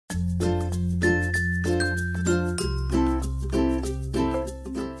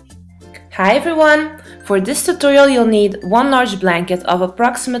Hi everyone! For this tutorial you'll need one large blanket of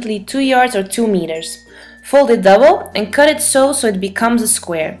approximately 2 yards or 2 meters. Fold it double and cut it so it becomes a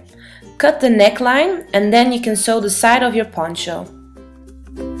square. Cut the neckline and then you can sew the side of your poncho.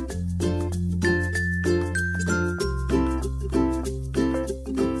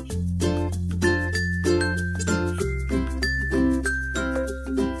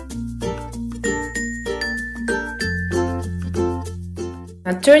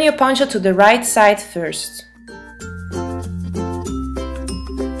 Now turn your poncho to the right side first.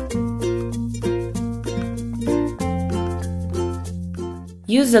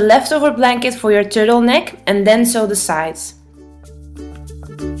 Use the leftover blanket for your turtleneck and then sew the sides.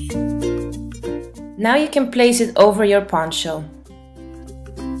 Now you can place it over your poncho.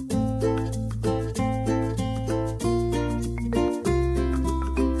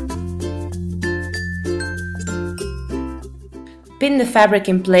 Pin the fabric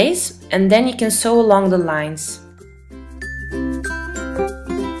in place and then you can sew along the lines.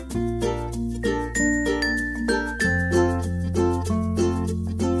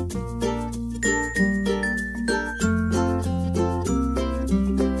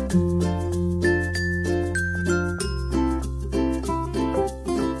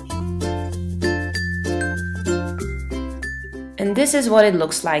 And this is what it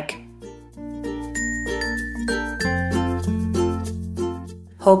looks like.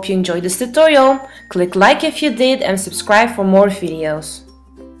 Hope you enjoyed this tutorial. Click like if you did and subscribe for more videos.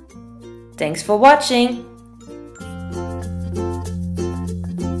 Thanks for watching.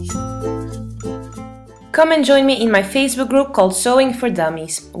 Come and join me in my Facebook group called Sewing for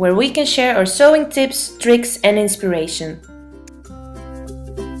Dummies, where we can share our sewing tips, tricks and inspiration.